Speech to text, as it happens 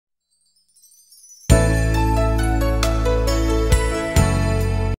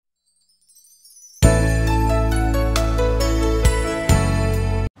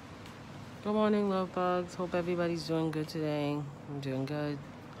Good morning, love bugs. Hope everybody's doing good today. I'm doing good.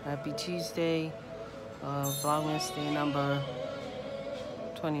 Happy Tuesday. Vlogmas day number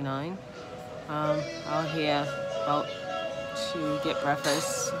 29. Out here about to get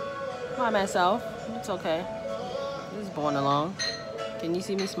breakfast by myself. It's okay. Just going along. Can you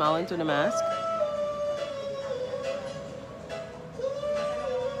see me smiling through the mask?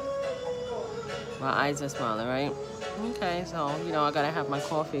 My eyes are smiling, right? Okay, so, you know, I gotta have my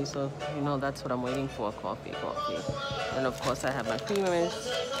coffee, so, you know, that's what I'm waiting for, coffee. And, of course, I have my creamers.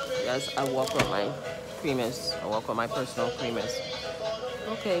 Yes, I walk with my creamers. I walk with my personal creamers.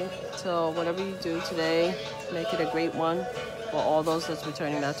 Okay, so whatever you do today, make it a great one. For all those that's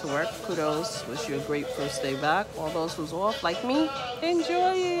returning back to work, kudos. Wish you a great first day back. All those who's off, like me,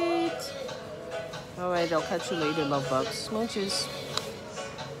 enjoy it. All right, I'll catch you later, love bugs. Smooches.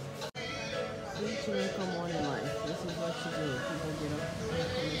 Jamaica morning life. This is what you do. People get up and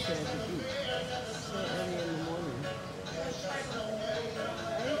come and sit at the beach. So early in the morning.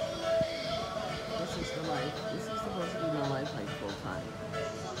 Right? This is the life. This is supposed to be my life like full time.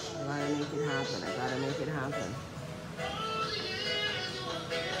 I gotta make it happen. I gotta make it happen.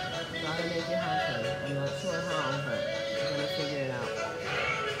 Gotta make it happen. I'm not sure how, but I'm gonna figure it out.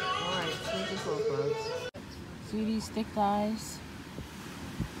 Alright, sweet yourself, bugs. See these thick guys?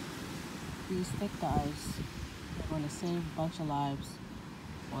 These thick guys are going to save a bunch of lives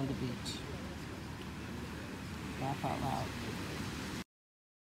on the beach. Laugh out loud.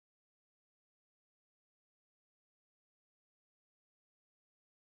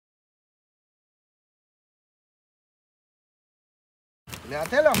 Now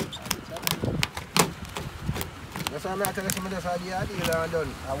tell them. That's why I'm not telling somebody that's how you deal and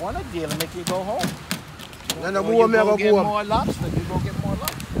done. I want a deal and make you go home. No, go home, you go get more lobster. You go get more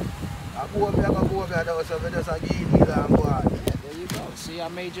lobster. I go home, so we just give you deal and go on. Yeah, there you go. See, I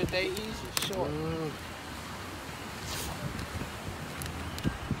made your day easy, short.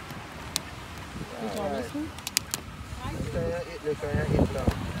 Did y'all listen? Look at it now.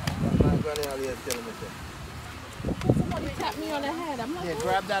 My granny always telling me so. Somebody tapped me on the head. I'm not. Yeah,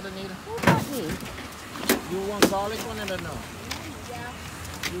 grab that, Anita. Who tapped me? You want garlic on it or no? Yeah.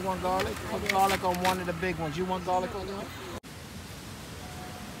 You want garlic? Put garlic on one of the big ones. You want garlic on yours?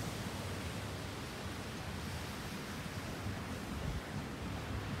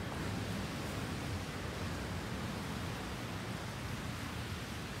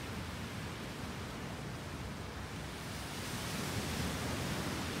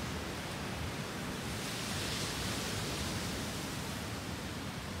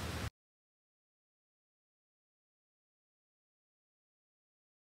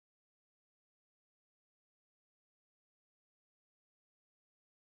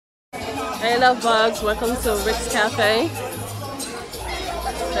 Hey, love bugs. Welcome to Rick's Cafe.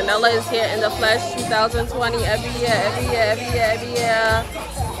 Canela is here in the flesh 2020. Every year.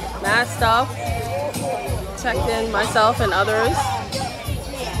 Mad stuff. Checked in myself and others.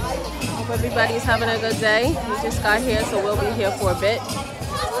 Hope everybody's having a good day. We just got here, so we'll be here for a bit.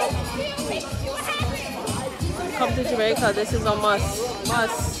 Come to Jamaica. This is a must.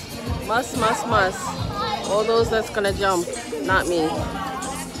 All those that's gonna jump, not me.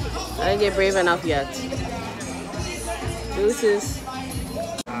 I didn't get brave enough yet. Deuces.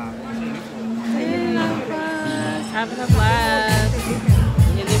 Hey, love bugs. Having a blast. You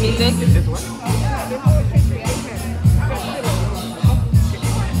hear the music?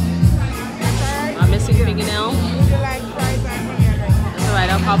 My missing fingernail. That's alright.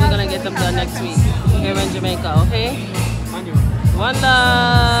 I'm probably gonna get them done next week here in Jamaica. Okay. One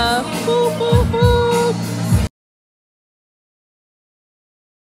love. Boop, boop, boop.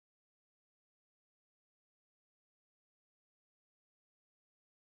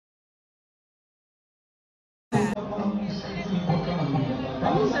 I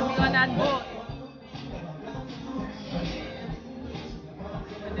used to be on that boat.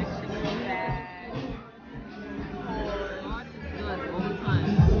 Good all the time.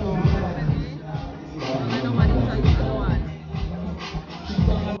 Don't let nobody tell you otherwise.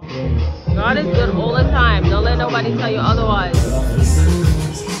 God is good all the time. Don't let nobody tell you otherwise.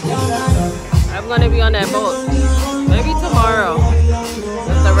 I'm gonna be on that boat. Maybe tomorrow.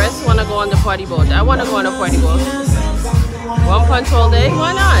 If the rest wanna go on the party boat. I wanna go on a party boat. One punch all day?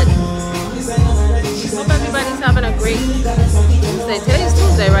 Why not? Hope everybody's having a great Tuesday. Today's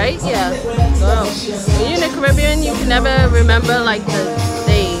Tuesday, right? Yeah. So, when you're in the Caribbean, you can never remember like the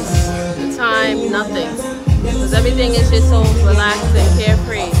days, the time, nothing. Because everything is just so relaxed and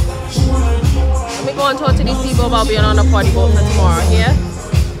carefree. Let me go and talk to these people about being on a party boat for tomorrow, yeah?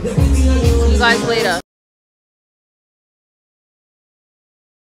 See you guys later.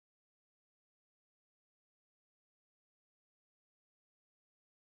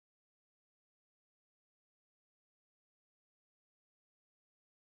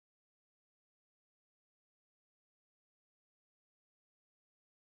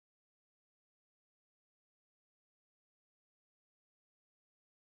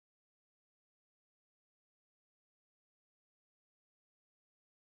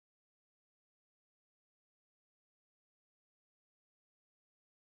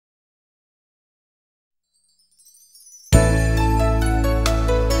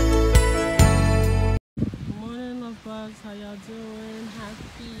 y'all doing?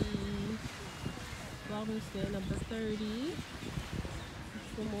 Happy Vlogmas day number 30.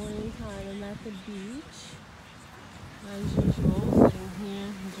 It's the morning time. I'm at the beach. As usual, sitting here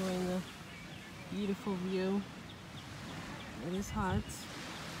enjoying the beautiful view. It is hot.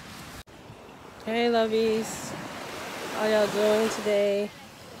 Hey lovies, how y'all doing today?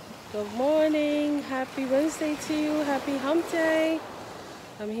 Good morning. Happy Wednesday to you. Happy hump day.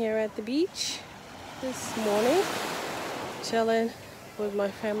 I'm here at the beach this morning, chilling with my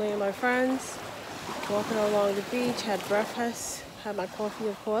family and my friends, walking along the beach, had breakfast, had my coffee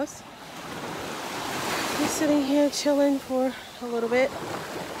of course. Just sitting here chilling for a little bit.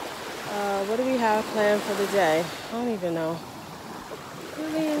 What do we have planned for the day? I don't even know.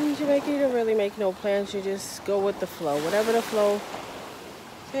 Really, in Jamaica, you don't really make no plans. You just go with the flow. Whatever the flow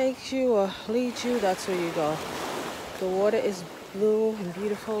takes you or leads you, that's where you go. The water is blue and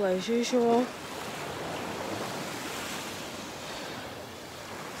beautiful as usual.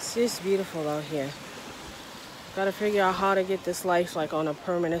 It's just beautiful out here. Gotta figure out how to get this life like on a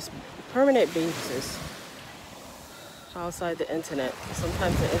permanent basis outside the internet.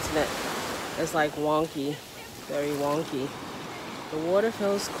 Sometimes the internet is like wonky, very wonky. The water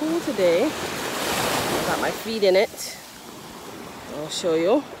feels cool today. I got my feet in it. I'll show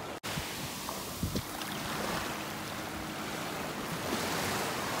you.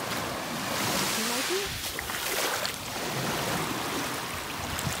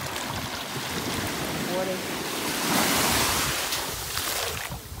 Water.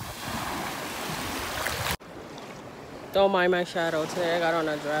 Don't mind my shadow. Today I got on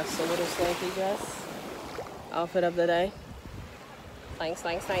a dress, a little slanky dress. Outfit of the day. Slank,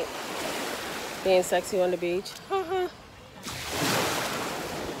 slank, slank. Being sexy on the beach.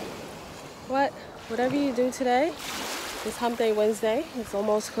 Whatever you do today, it's Hump Day Wednesday. It's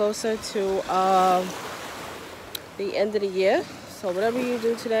almost closer to the end of the year. So whatever you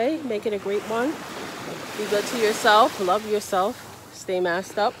do today, make it a great one. Be good to yourself. Love yourself. Stay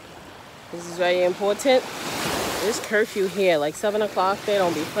masked up. This is very important. There's curfew here. Like 7 o'clock, they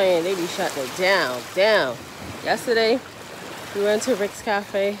don't be playing. They be shutting it down. Yesterday, we went to Rick's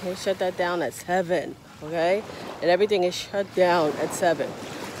Cafe. They shut that down at 7, okay? And everything is shut down at 7.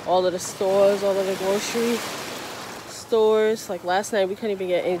 All of the stores, all of the grocery stores. Like last night, we couldn't even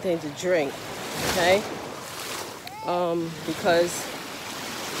get anything to drink, okay? Because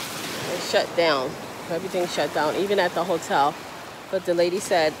it's shut down. Everything's shut down, even at the hotel. But the lady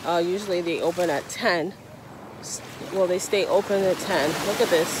said usually they open at 10. Well, they stay open at 10. Look at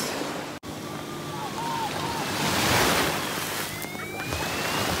this.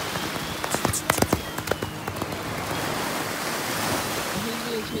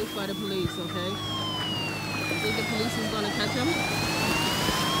 Chased by the police, okay? You think the police is gonna catch him?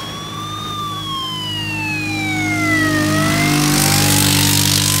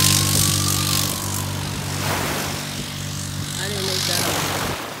 I didn't make that up.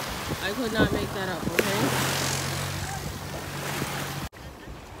 I could not make that up, okay?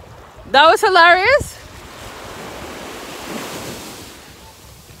 That was hilarious.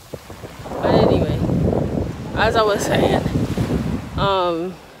 But anyway, as I was saying,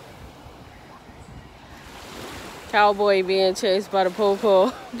 cowboy being chased by the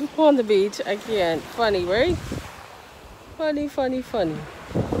popo on the beach. I can't. Funny, right? Funny.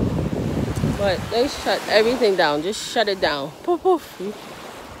 But they shut everything down. Just shut it down. Poof, poof.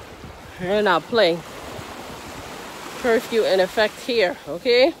 They're not playing. Curfew in effect here,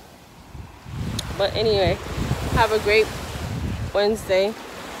 okay? But anyway, have a great Wednesday.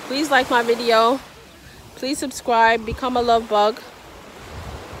 Please like my video. Please subscribe. Become a love bug.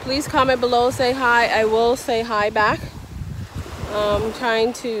 Please comment below, say hi. I will say hi back. I'm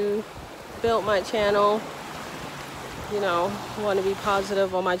trying to build my channel. You know, I want to be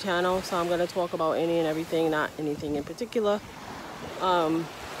positive on my channel, so I'm going to talk about any and everything, not anything in particular. I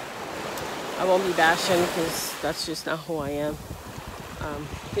won't be bashing because that's just not who I am.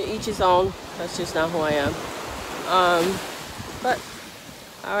 To each his own. That's just not who I am. But,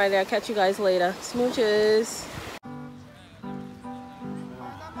 alright, I'll catch you guys later. Smooches.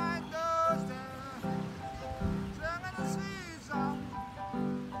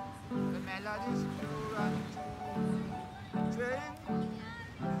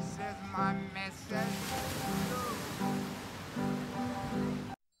 This is my message.